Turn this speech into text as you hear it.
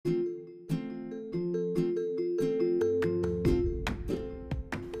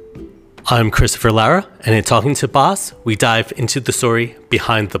I'm Christopher Lara, and in Talking to Boss, we dive into the story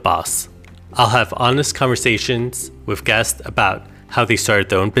behind the boss. I'll have honest conversations with guests about how they started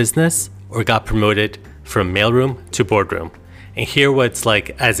their own business or got promoted from mailroom to boardroom, and hear what it's like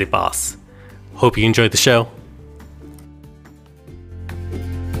as a boss. Hope you enjoyed the show.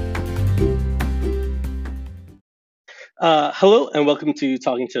 Hello and welcome to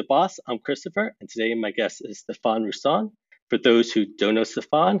Talking to the Boss. I'm Christopher, and today my guest is Stephan Roussan. For those who don't know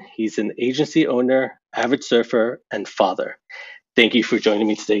Stephan, he's an agency owner, avid surfer, and father. Thank you for joining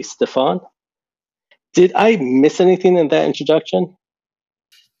me today, Stephan. Did I miss anything in that introduction?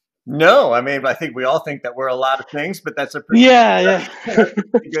 No, I think we all think that we're a lot of things, but that's a pretty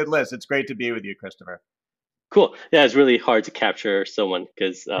good list. It's great to be with you, Christopher. Cool. Yeah, it's really hard to capture someone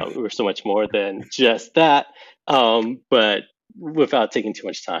because we're so much more than just that, but without taking too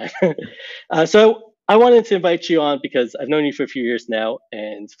much time. So I wanted to invite you on because I've known you for a few years now,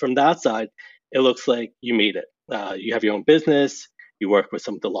 and from the outside, it looks like you made it. You have your own business, you work with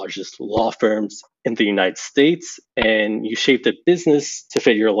some of the largest law firms in the United States, and you shaped a business to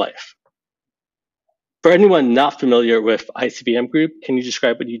fit your life. For anyone not familiar with ICVM Group, can you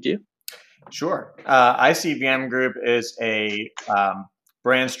describe what you do? Sure. ICVM Group is a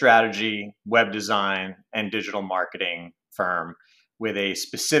brand strategy, web design, and digital marketing firm with a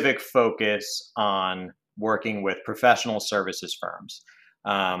specific focus on working with professional services firms.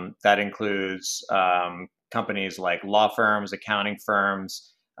 That includes companies like law firms, accounting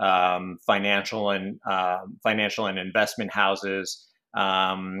firms, financial and investment houses,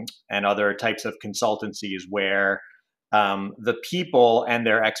 and other types of consultancies where the people and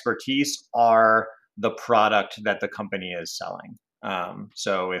their expertise are the product that the company is selling.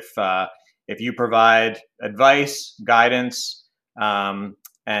 So if you provide advice, guidance, and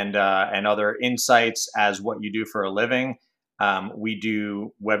other insights as what you do for a living, we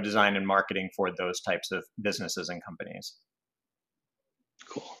do web design and marketing for those types of businesses and companies.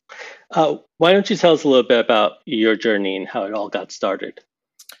 Cool. Why don't you tell us a little bit about your journey and how it all got started?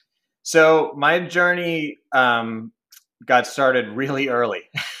 So my journey got started really early.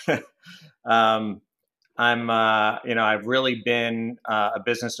 I've really been a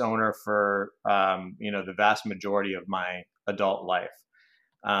business owner for the vast majority of my adult life.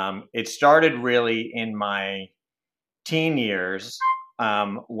 It started really in my teen years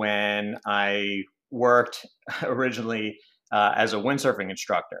when I worked originally as a windsurfing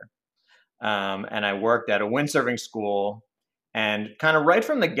instructor, and I worked at a windsurfing school. And kind of right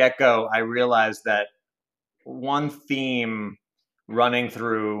from the get-go, I realized that one theme running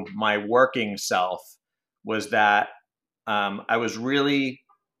through my working self was that I was really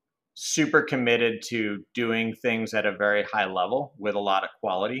super committed to doing things at a very high level with a lot of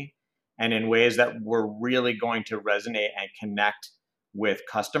quality and in ways that were really going to resonate and connect with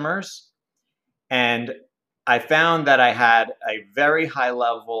customers. And I found that I had a very high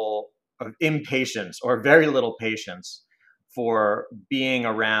level of impatience or very little patience for being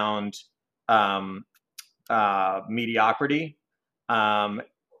around mediocrity,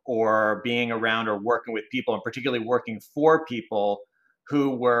 or being around or working with people, and particularly working for people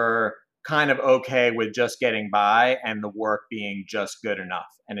who were kind of okay with just getting by and the work being just good enough.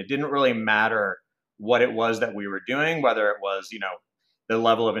 And it didn't really matter what it was that we were doing, whether it was, the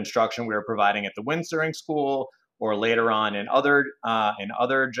level of instruction we were providing at the windsurfing school or later on in other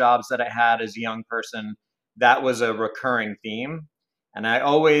jobs that I had as a young person. That was a recurring theme. And I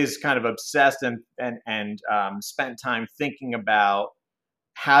always kind of obsessed and spent time thinking about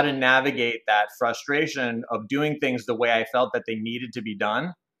how to navigate that frustration of doing things the way I felt that they needed to be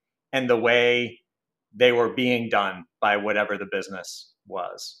done and the way they were being done by whatever the business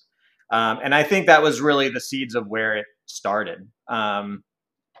was. And I think that was really the seeds of where it started. And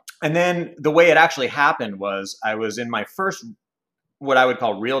then the way it actually happened was I was in my first, what I would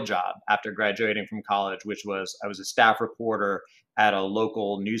call real job after graduating from college, which was I was a staff reporter at a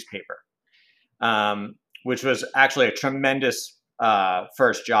local newspaper, which was actually a tremendous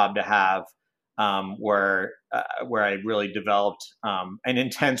first job to have, where I really developed an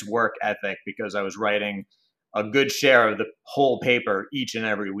intense work ethic because I was writing a good share of the whole paper each and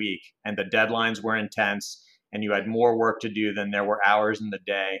every week, and the deadlines were intense, and you had more work to do than there were hours in the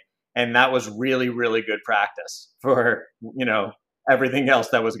day, and that was really, really good practice for everything else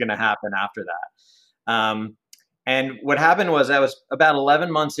that was going to happen after that. And what happened was I was about 11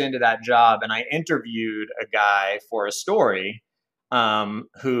 months into that job, and I interviewed a guy for a story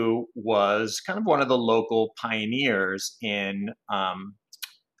who was kind of one of the local pioneers in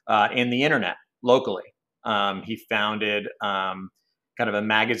the internet locally. He founded kind of a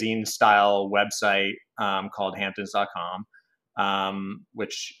magazine-style website called Hamptons.com.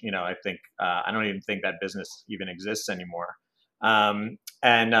 which, I think, I don't even think that business even exists anymore.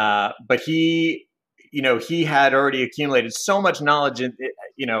 But he had already accumulated so much knowledge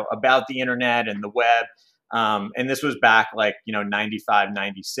about the internet and the web. And this was back like, 95,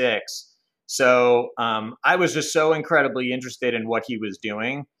 96. So I was just so incredibly interested in what he was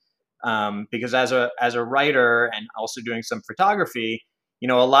doing, because as a writer and also doing some photography,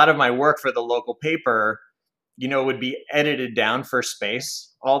 a lot of my work for the local paper, would be edited down for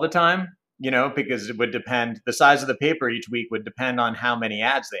space all the time, because it would depend, the size of the paper each week would depend on how many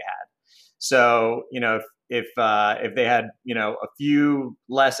ads they had. So, if they had, a few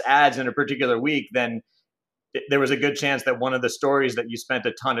less ads in a particular week, then there was a good chance that one of the stories that you spent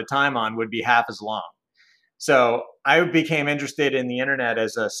a ton of time on would be half as long. So I became interested in the internet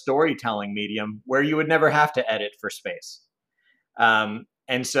as a storytelling medium where you would never have to edit for space.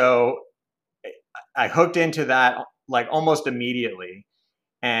 And so I hooked into that like almost immediately,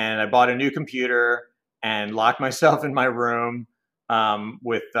 and I bought a new computer and locked myself in my room,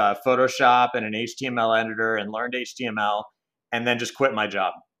 with Photoshop and an HTML editor, and learned HTML, and then just quit my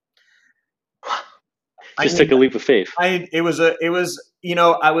job. Just took a leap of faith. It was,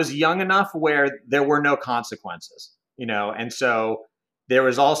 I was young enough where there were no consequences, and so there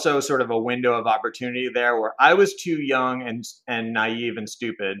was also sort of a window of opportunity there where I was too young and naive and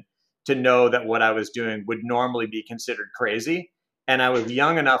stupid to know that what I was doing would normally be considered crazy. And I was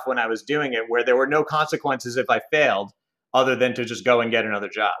young enough when I was doing it where there were no consequences if I failed, other than to just go and get another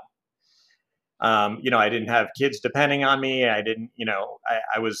job. I didn't have kids depending on me. I didn't,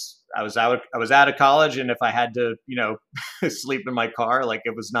 I was out of college, and if I had to, sleep in my car, like,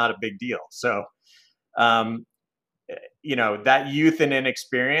 it was not a big deal. So, that youth and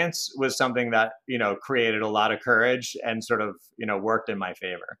inexperience was something that, created a lot of courage and sort of, worked in my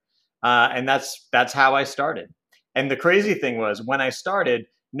favor. And that's how I started. And the crazy thing was, when I started,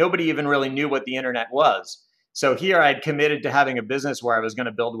 nobody even really knew what the internet was. So here I'd committed to having a business where I was going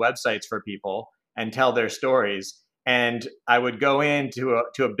to build websites for people and tell their stories. And I would go in to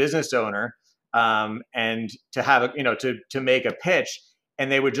a business owner, and to have to make a pitch,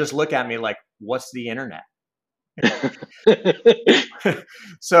 and they would just look at me like, "What's the internet?"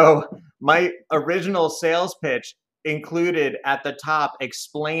 So my original sales pitch included at the top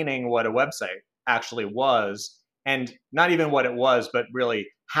explaining what a website actually was, and not even what it was, but really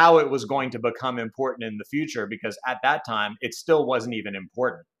how it was going to become important in the future, because at that time it still wasn't even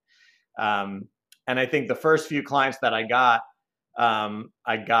important. And I think the first few clients that I got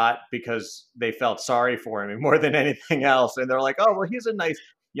because they felt sorry for me more than anything else, and they're like, "Oh, well, he's a nice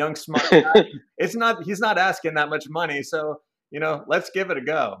young smart guy. He's not asking that much money, so let's give it a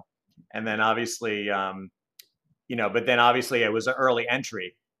go." And then obviously, but then obviously it was an early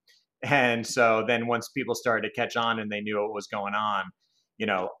entry. And so then once people started to catch on and they knew what was going on,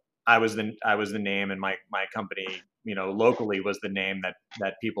 I was the name, and my company, locally was the name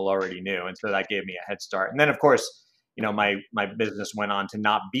that people already knew. And so that gave me a head start. And then of course, my business went on to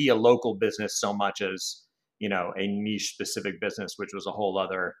not be a local business so much as, a niche specific business, which was a whole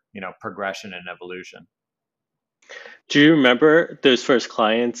other, progression and evolution. Do you remember those first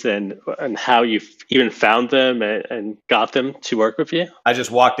clients and how you even found them and got them to work with you? I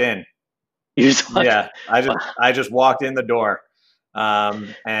just walked in. Yeah, I just walked in the door.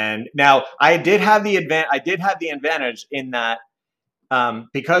 And now I did have the advantage in that,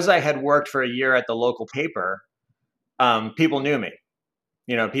 because I had worked for a year at the local paper, people knew me.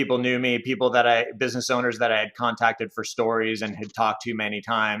 Business owners that I had contacted for stories and had talked to many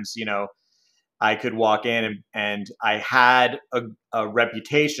times. I could walk in, and I had a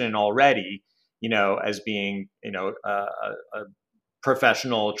reputation already, as being, a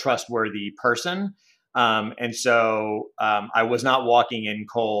professional, trustworthy person. And so I was not walking in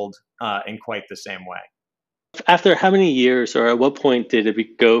cold in quite the same way. After how many years, or at what point did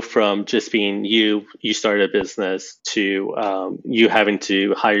it go from just being you started a business, to you having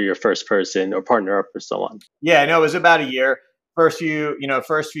to hire your first person or partner up with someone? Yeah, no, it was about a year. First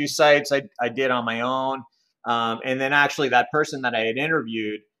few sites I did on my own. And then actually that person that I had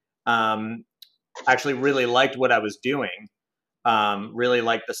interviewed actually really liked what I was doing, really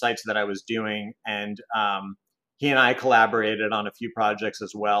liked the sites that I was doing. And he and I collaborated on a few projects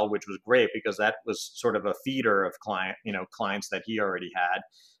as well, which was great because that was sort of a feeder of clients that he already had,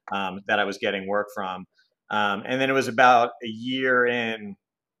 that I was getting work from. And then it was about a year in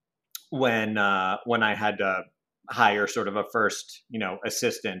when I had to hire sort of a first,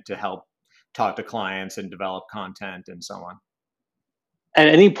 assistant to help talk to clients and develop content and so on. At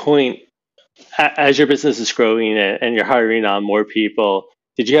any point, as your business is growing and you're hiring on more people,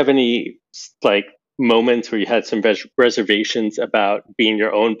 did you have any like moments where you had some reservations about being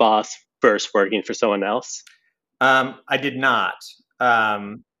your own boss versus working for someone else? I did not.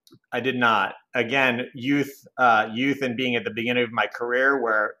 Um, I did not. Again, youth, and being at the beginning of my career,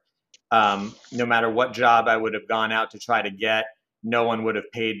 where no matter what job I would have gone out to try to get, no one would have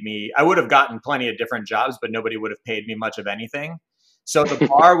paid me. I would have gotten plenty of different jobs, but nobody would have paid me much of anything. So the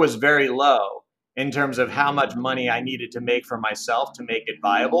bar was very low in terms of how much money I needed to make for myself to make it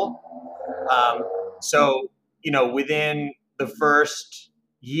viable. Um, so, within the first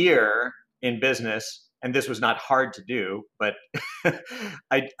year in business, and this was not hard to do, but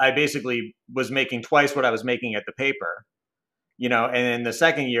I basically was making twice what I was making at the paper, and in the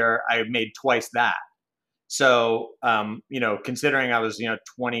second year, I made twice that. So, considering I was,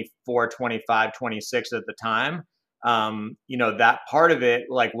 24, 25, 26 at the time, that part of it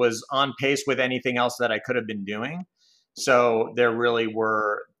like was on pace with anything else that I could have been doing. So there really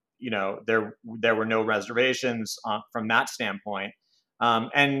were, there were no reservations from that standpoint.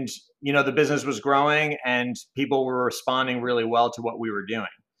 And, the business was growing and people were responding really well to what we were doing.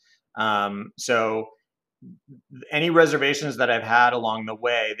 So any reservations that I've had along the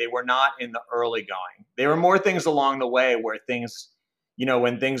way, they were not in the early going. They were more things along the way where things,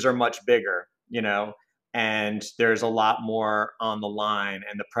 when things are much bigger, and there's a lot more on the line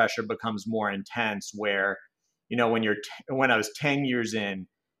and the pressure becomes more intense where, when I was 10 years in,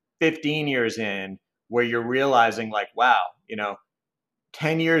 15 years in, where you're realizing like, wow,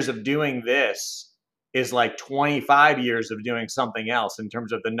 10 years of doing this is like 25 years of doing something else in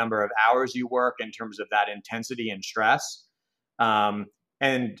terms of the number of hours you work, in terms of that intensity and stress. And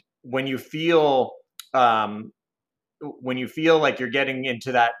um, when you feel like you're getting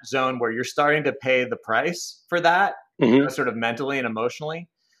into that zone where you're starting to pay the price for that, Hmm. sort of mentally and emotionally,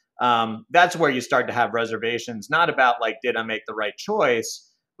 that's where you start to have reservations, not about like, did I make the right choice,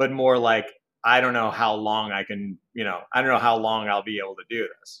 but more like, I don't know how long I can, I don't know how long I'll be able to do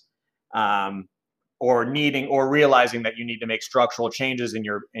this. Um, or realizing that you need to make structural changes in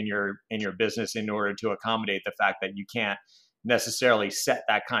your business in order to accommodate the fact that you can't necessarily set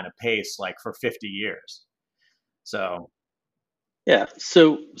that kind of pace like for 50 years. So Yeah.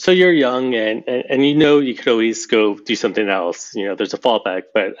 So you're young and you know you could always go do something else. There's a fallback,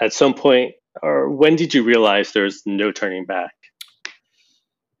 but at some point, or when did you realize there's no turning back?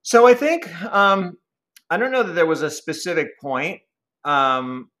 I think I don't know that there was a specific point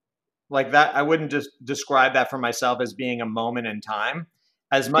like that. I wouldn't just describe that for myself as being a moment in time,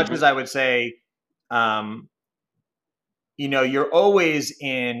 as much Hmm. as I would say, um, you're always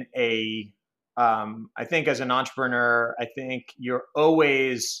in a. I think as an entrepreneur, I think you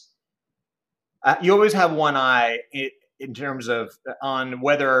always have one eye in terms of on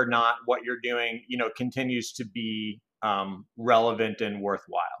whether or not what you're doing, continues to be relevant and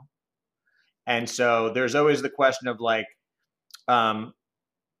worthwhile. And so there's always the question of like, um,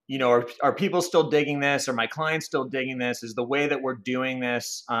 are people still digging this? Are my clients still digging this? Is the way that we're doing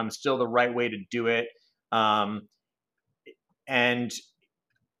this still the right way to do it? Um, and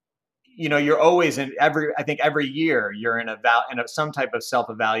you're always I think every year you're in some type of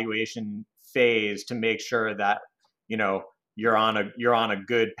self-evaluation phase to make sure that, you know, you're on a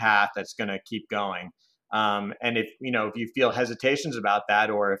good path that's going to keep going. And if you feel hesitations about that,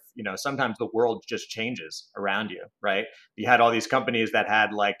 or if, sometimes the world just changes around you, right? You had all these companies that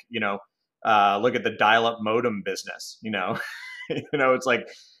had like, look at the dial-up modem business, it's like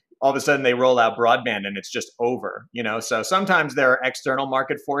all of a sudden they roll out broadband and it's just over, so sometimes there are external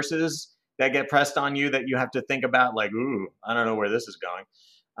market forces that get pressed on you that you have to think about, like, ooh, I don't know where this is going.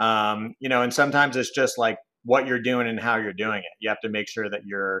 And sometimes it's just like what you're doing and how you're doing it. You have to make sure that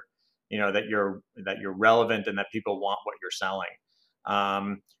you're relevant and that people want what you're selling.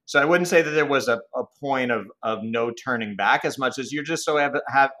 So I wouldn't say that there was a point of no turning back, as much as you're just so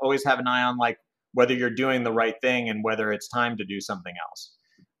always have an eye on like whether you're doing the right thing and whether it's time to do something else.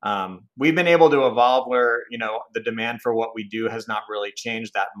 We've been able to evolve where, the demand for what we do has not really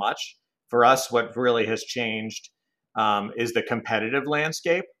changed that much. For us, what really has changed is the competitive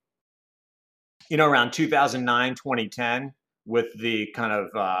landscape. Around 2009, 2010, with the kind of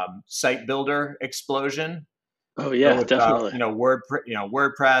site builder explosion. Oh So yeah, with definitely.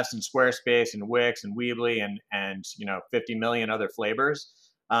 WordPress and Squarespace and Wix and Weebly and 50 million other flavors.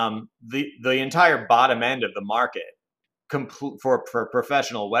 The entire bottom end of the market for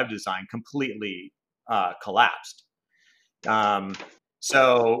professional web design completely collapsed. Um,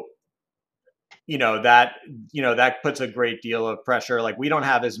 so that puts a great deal of pressure. Like we don't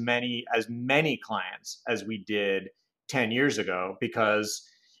have as many clients as we did 10 years ago because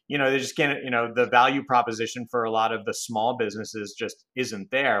they just can't, the value proposition for a lot of the small businesses just isn't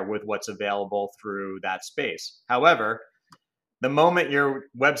there with what's available through that space. However, the moment your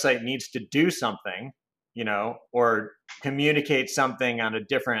website needs to do something, or communicate something on a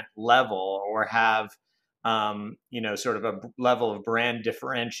different level, or have, sort of a level of brand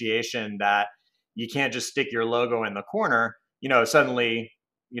differentiation that you can't just stick your logo in the corner, suddenly,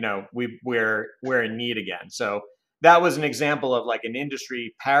 we're in need again. So that was an example of like an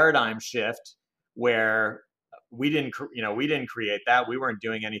industry paradigm shift where we didn't create that. We weren't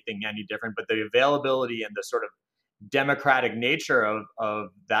doing anything any different, but the availability and the sort of democratic nature of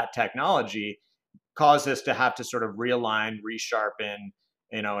that technology caused us to have to sort of realign, resharpen,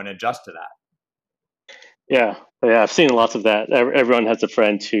 and adjust to that. Yeah, yeah, I've seen lots of that. Everyone has a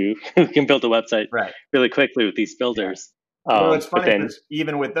friend who, who can build a website Right. really quickly with these Yeah. builders. It's But funny then, because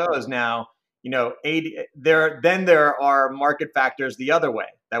even with those now, 80, there are market factors the other way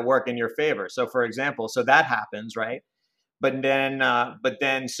that work in your favor. So for example, so that happens, right? But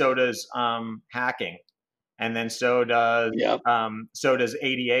then so does hacking, and then yeah, so does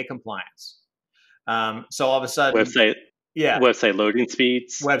ADA compliance. So all of a sudden, website yeah, website loading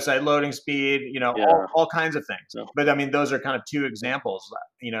speeds. website loading speed, Yeah, all kinds of things. no, But I mean, those are kind of two examples,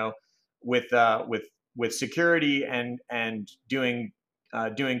 with security and doing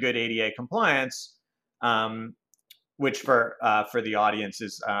good ADA compliance, um, which for the audience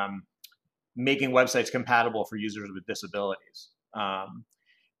is making websites compatible for users with disabilities. no.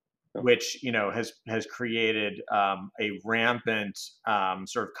 Which has created a rampant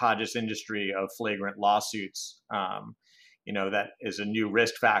sort of cottage industry of flagrant lawsuits. That is a new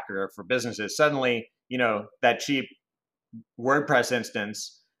risk factor for businesses. Suddenly, that cheap WordPress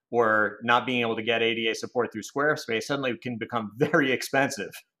instance or not being able to get ADA support through Squarespace suddenly can become very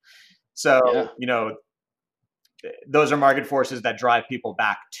expensive. So, Yeah. those are market forces that drive people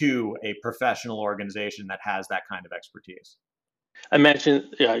back to a professional organization that has that kind of expertise. I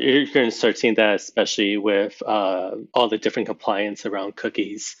imagine, yeah, you're going to start seeing that, especially with all the different compliance around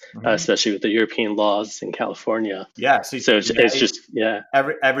cookies, Mhm. especially with the European laws in California. Yeah, see, So it's just, yeah,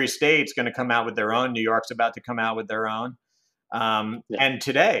 every state's going to come out with their own. New York's about to come out with their own. yeah, And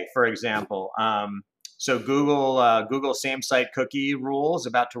today, for example, so Google same site cookie rules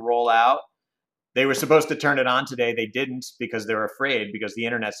about to roll out. They were supposed to turn it on today. They didn't because they're afraid because the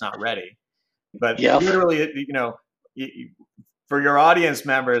internet's not ready. But yep. literally, for your audience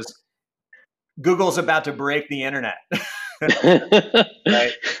members, Google's about to break the internet.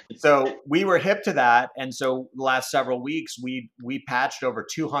 Right. So we were hip to that, and so the last several weeks we patched over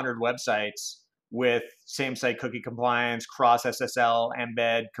 200 websites with same site cookie compliance, cross SSL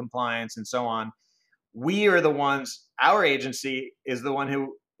embed compliance, and so on. We are the ones. Our agency is the one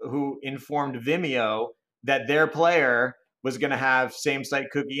who informed Vimeo that their player was going to have same site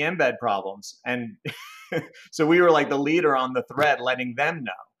cookie embed problems, and so we were like the leader on the thread, letting them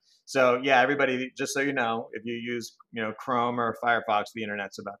know. So yeah, everybody, just so you know, if you use Chrome or Firefox, the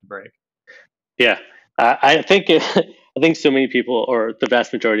internet's about to break. Yeah, I think so many people, or the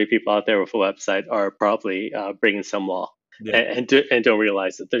vast majority of people out there with a website, are probably breaking some law Yeah, and don't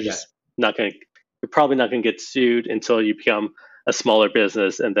realize that they're yeah, just not going to. You're probably not going to get sued until you become a smaller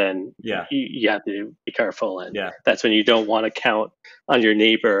business, and then yeah, you have to be careful, and yeah. that's when you don't want to count on your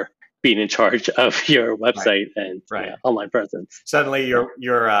neighbor being in charge of your Right, website and right. online presence. Suddenly, Yeah.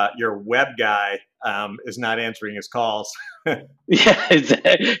 your web guy is not answering his calls. Yeah,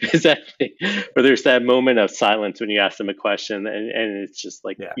 exactly. Or there's that moment of silence when you ask them a question, and it's just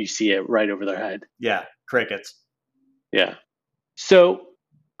like Yeah, you see it right over their head. yeah. Crickets. Yeah. So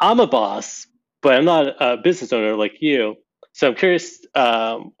I'm a boss, but I'm not a business owner like you. So I'm curious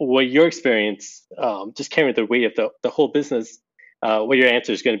what your experience, just carrying the weight of the whole business, what your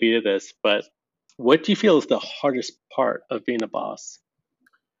answer is going to be to this. But what do you feel is the hardest part of being a boss?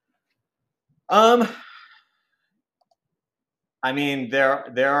 Um, I mean,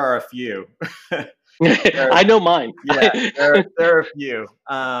 there are a few. There, I know mine. yeah, there are a few.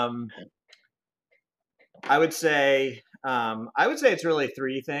 I would say it's really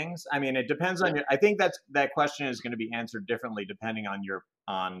three things. I mean, it depends on Yeah, your. I think that question is going to be answered differently depending on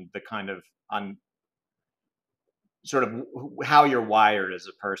the kind of on sort of how you're wired as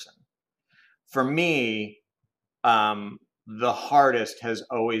a person. For me, the hardest has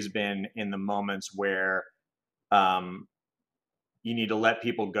always been in the moments where um, you need to let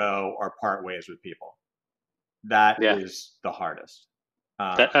people go or part ways with people. That yeah. is the hardest.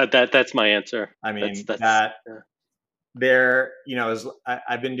 Uh, That's my answer. I That's mean, that's that there,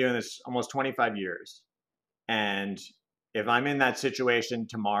 I've been doing this almost 25 years. And if I'm in that situation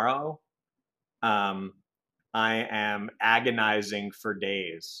tomorrow, um, I am agonizing for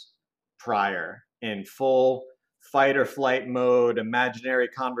days prior in full fight or flight mode, imaginary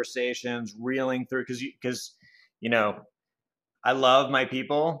conversations, reeling through because you know I love my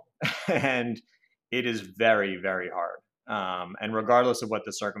people, and it is very, very hard. And regardless of what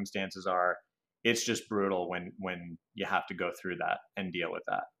the circumstances are, it's just brutal when you have to go through that and deal with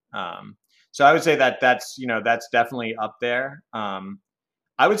that. So I would say that that's definitely up there.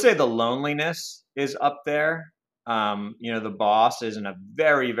 I would say the loneliness is up there. The boss is in a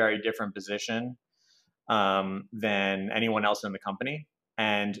very, very different position than anyone else in the company.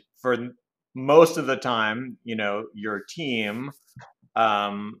 And for most of the time, your team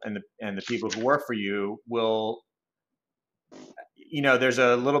and the people who work for you will, there's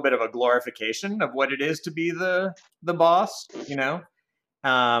a little bit of a glorification of what it is to be the boss,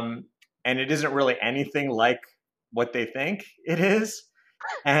 um, and it isn't really anything like what they think it is,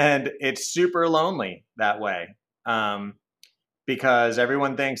 and it's super lonely that way. Because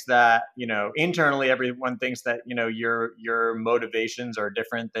everyone thinks that internally everyone thinks that your motivations are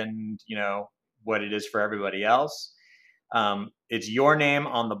different than what it is for everybody else. It's your name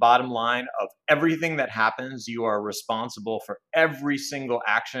on the bottom line of everything that happens. You are responsible for every single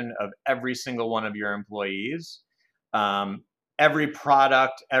action of every single one of your employees. Every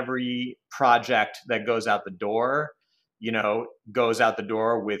product, every project that goes out the door, goes out the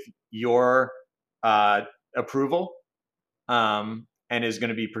door with your approval, and is going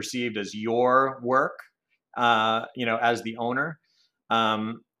to be perceived as your work, as the owner.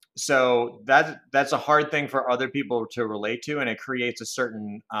 So that's a hard thing for other people to relate to, and it creates a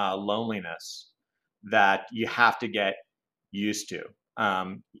certain loneliness that you have to get used to.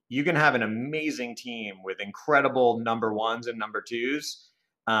 You can have an amazing team with incredible number ones and number twos,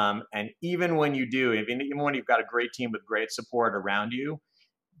 and even when you do, even when you've got a great team with great support around you,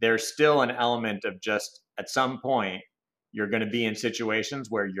 there's still an element of just at some point you're going to be in situations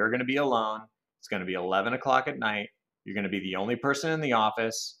where you're going to be alone. It's going to be 11 o'clock at night. You're going to be the only person in the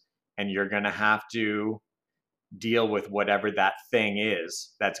office, and you're going to have to deal with whatever that thing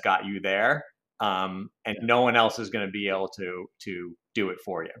is that's got you there. And no one else is going to be able to do it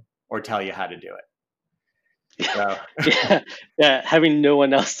for you or tell you how to do it. So, Yeah, yeah, having no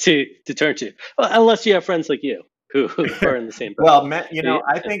one else to turn to, well, unless you have friends like you who are in the same boat. well,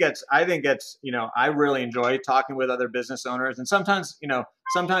 I think it's I really enjoy talking with other business owners, and sometimes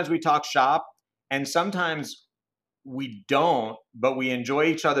we talk shop, and sometimes we don't, but we enjoy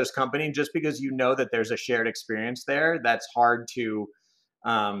each other's company just because that there's a shared experience there that's hard to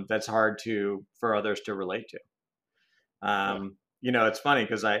for others to relate to. Yeah. It's funny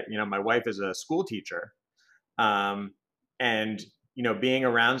because my wife is a school teacher, and being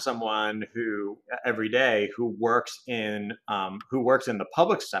around someone who every day who works in the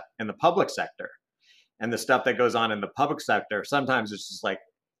public sector, and the stuff that goes on in the public sector, sometimes it's just like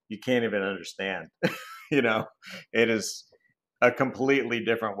you can't even understand. you know it is a completely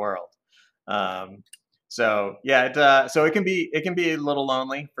different world. So yeah, so it can be a little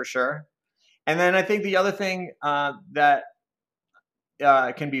lonely for sure. And then I think the other thing that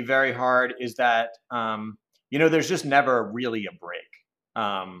can be very hard is that there's just never really a break,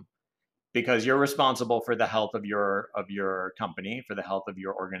 um, because you're responsible for the health of your company, for the health of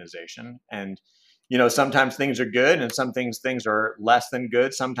your organization, and sometimes things are good, and things are less than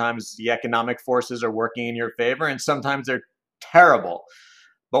good. Sometimes the economic forces are working in your favor, and sometimes they're terrible.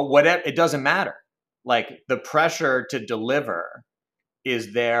 But whatever, it doesn't matter. Like the pressure to deliver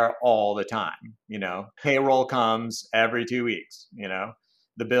is there all the time. Payroll comes every 2 weeks.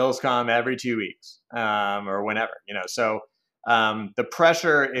 The bills come every 2 weeks, or whenever. So the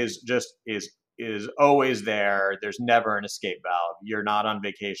pressure is always there. There's never an escape valve. You're not on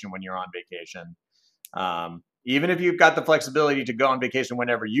vacation when you're on vacation. Even if you've got the flexibility to go on vacation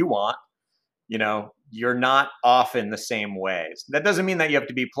whenever you want, you're not off in the same ways. That doesn't mean that you have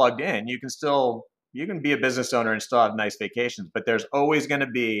to be plugged in. You can be a business owner and still have nice vacations, but there's always going to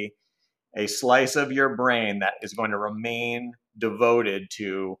be a slice of your brain that is going to remain devoted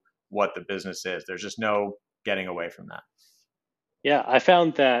to what the business is. There's just no getting away from that. Yeah, I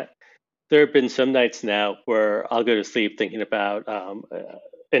found that there have been some nights now where I'll go to sleep thinking about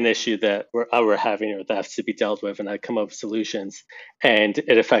an issue that we're having or that has to be dealt with, and I come up with solutions, and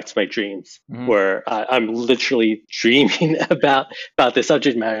it affects my dreams. Mhm. Where I'm literally dreaming about the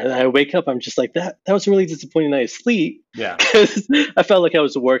subject matter, and I wake up, I'm just like that was a really disappointing night of sleep Yeah. because I felt like I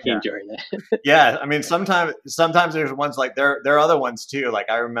was working Yeah. during it. Yeah. I mean, sometimes there's ones like there are other ones too. Like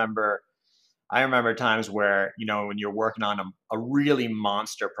I remember times where, when you're working on a really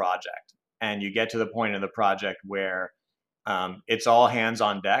monster project, and you get to the point in the project where it's all hands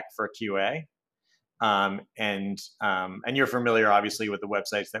on deck for QA. And you're familiar, obviously, with the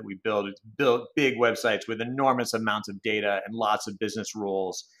websites that we build. It's built big websites with enormous amounts of data and lots of business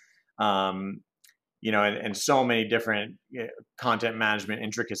rules, um, and so many different content management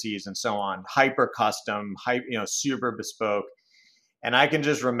intricacies and so on. Hyper custom, super bespoke. And I can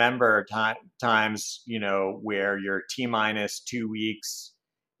just remember times, where you're T minus 2 weeks,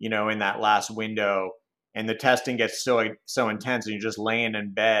 in that last window, and the testing gets so intense, and you're just laying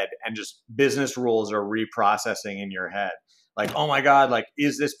in bed, and just business rules are reprocessing in your head. Like, oh my God, like,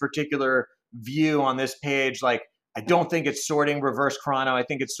 is this particular view on this page, like, I don't think it's sorting reverse chrono. I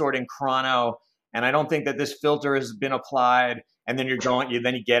think it's sorting chrono, and I don't think that this filter has been applied. And then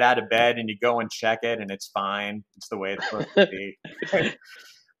then you get out of bed and you go and check it, and it's fine. It's the way it's supposed to be.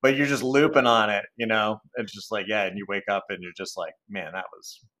 But you're just looping on it, It's just like, yeah, and you wake up and you're just like, man,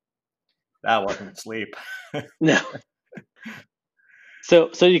 that wasn't sleep. No.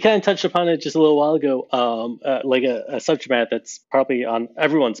 So you kind of touched upon it just a little while ago, like a subject matter that's probably on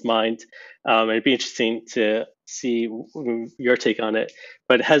everyone's mind. It'd be interesting to see your take on it.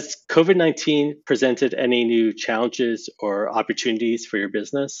 But has COVID-19 presented any new challenges or opportunities for your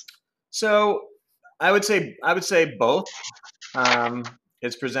business? So I would say both.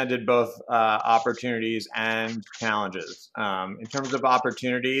 It's presented both opportunities and challenges. In terms of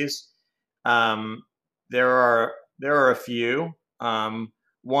opportunities, um, there are a few.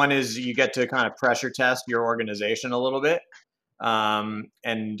 One is you get to kind of pressure test your organization a little bit, and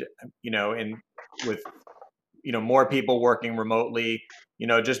in with more people working remotely,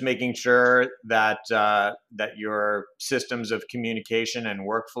 just making sure that your systems of communication and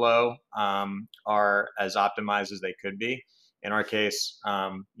workflow are as optimized as they could be. In our case,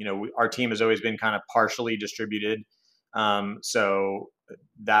 our team has always been kind of partially distributed, so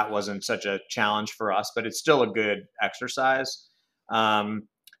that wasn't such a challenge for us, but it's still a good exercise. Um,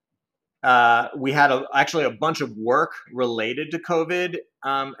 we had actually a bunch of work related to COVID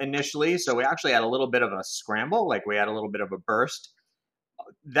initially. So we actually had a little bit of a scramble, like we had a little bit of a burst.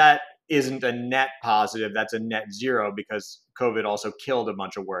 That isn't a net positive, that's a net zero, because COVID also killed a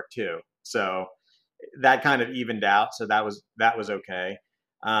bunch of work too. So that kind of evened out. So that was okay.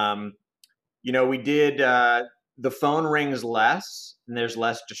 Um, we did the phone rings less and there's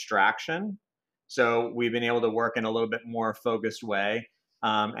less distraction. So we've been able to work in a little bit more focused way.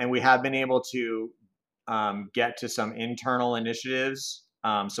 And we have been able to get to some internal initiatives,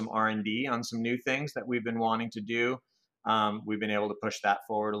 some R&D on some new things that we've been wanting to do. We've been able to push that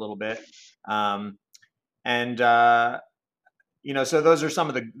forward a little bit. Um, and so those are some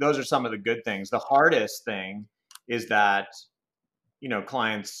of the good things. The hardest thing is that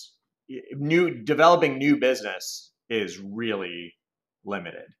clients developing new business is really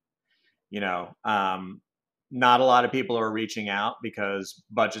limited. you know um, Not a lot of people are reaching out because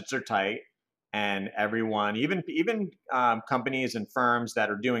budgets are tight, and everyone, even companies and firms that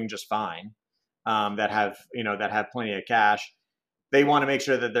are doing just fine, that have plenty of cash, they want to make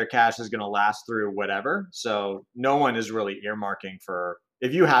sure that their cash is going to last through whatever. So no one is really earmarking for.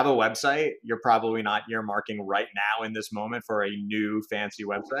 If you have a website, you're probably not earmarking right now in this moment for a new fancy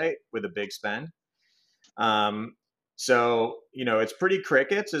website with a big spend. Um, so it's pretty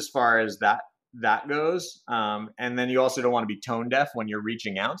crickets as far as that goes. And then you also don't want to be tone deaf when you're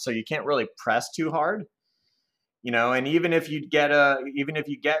reaching out, so you can't really press too hard. And even if you get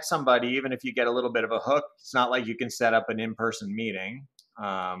somebody, even if you get a little bit of a hook, it's not like you can set up an in-person meeting.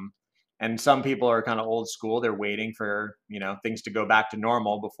 And some people are kind of old school. They're waiting for, things to go back to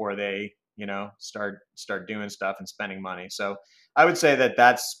normal before they, start doing stuff and spending money. So I would say that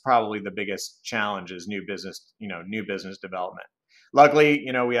that's probably the biggest challenge is new business development. Luckily,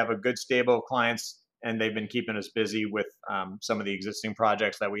 we have a good stable of clients, and they've been keeping us busy with some of the existing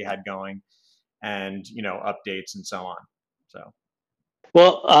projects that we had going, and updates and so on. So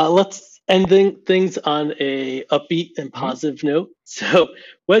Well, let's end things on a upbeat and mhm. positive note. So,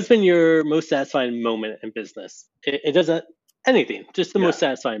 what's been your most satisfying moment in business? It doesn't anything, just the Yeah, most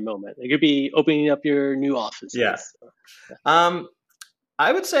satisfying moment. It could be opening up your new office yeah. space. Um,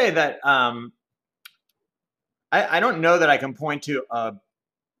 I would say that I don't know that I can point to a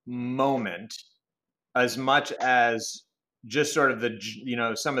moment as much as just sort of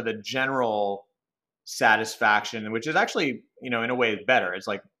some of the general satisfaction, which is actually in a way better. It's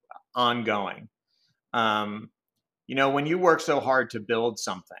like ongoing. Um, when you work so hard to build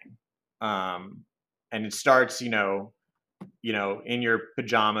something, and it starts, in your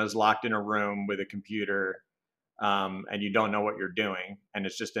pajamas, locked in a room with a computer, and you don't know what you're doing, and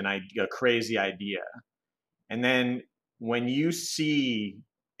it's just a crazy idea. And then when you see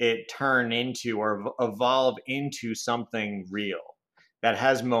it turn into or evolve into something real that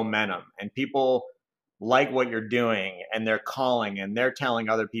has momentum, and people like what you're doing, and they're calling and they're telling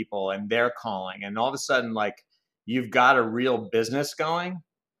other people and they're calling, and all of a sudden, like, you've got a real business going,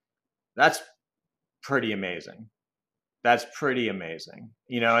 that's pretty amazing. That's pretty amazing.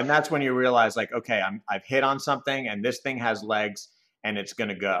 And that's when you realize, like, okay, I've hit on something, and this thing has legs, and it's going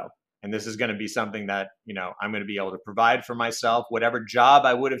to go. And this is going to be something that, I'm going to be able to provide for myself. Whatever job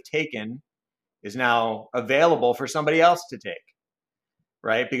I would have taken is now available for somebody else to take,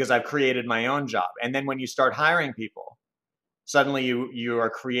 right? Because I've created my own job. And then when you start hiring people, suddenly you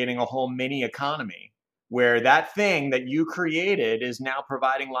are creating a whole mini economy where that thing that you created is now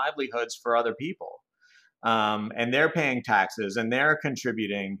providing livelihoods for other people, and they're paying taxes and they're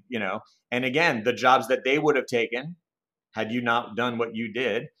contributing, and again, the jobs that they would have taken had you not done what you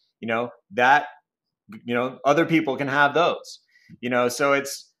did, that, other people can have those, so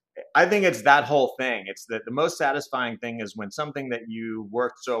I think it's that whole thing. It's that the most satisfying thing is when something that you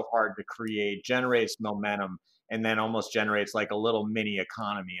worked so hard to create generates momentum, and then almost generates like a little mini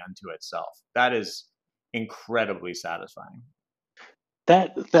economy unto itself. That is incredibly satisfying.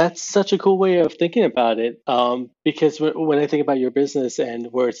 That's such a cool way of thinking about it. Because when I think about your business and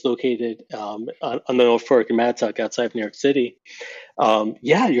where it's located, on the North Fork in Mattuck, outside of New York City,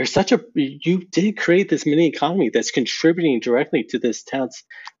 yeah, you did create this mini economy that's contributing directly to this town's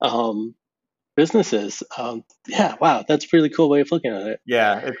um, businesses. Yeah, wow, that's a really cool way of looking at it.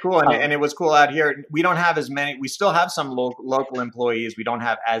 Yeah, it's cool, and Um, it was cool out here. We don't have as many. We still have some local employees. We don't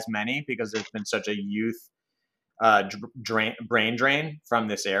have as many because there's been such a youth brain drain from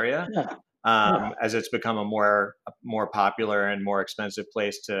this area, yeah, yeah, as it's become a more popular and more expensive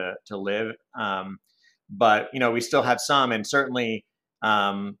place to live. But we still have some, and certainly,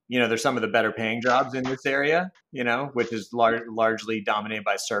 there's some of the better paying jobs in this area. Which is largely dominated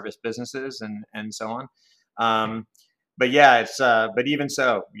by service businesses and so on. But yeah, it's but even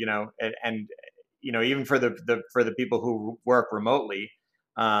so, and even for the people who work remotely,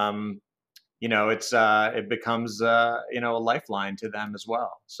 um, it becomes a lifeline to them as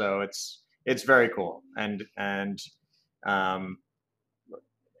well. So it's very cool, and um,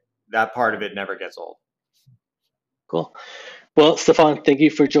 that part of it never gets old. cool. Well, Stefan, thank you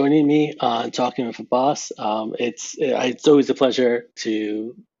for joining me on Talking with a Boss. It's always a pleasure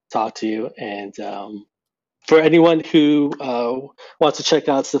to talk to you. And for anyone who wants to check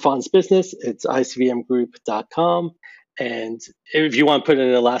out Stefan's business, it's icvmgroup.com. And if you want to put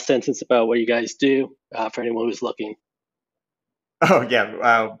in a last sentence about what you guys do, for anyone who's looking. Oh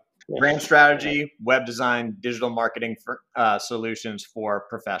yeah, Yeah, brand strategy, web design, digital marketing for solutions for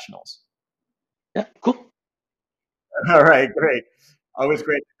professionals. yeah, cool. All right, great. Always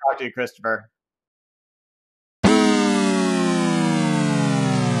great to talk to you, Christopher.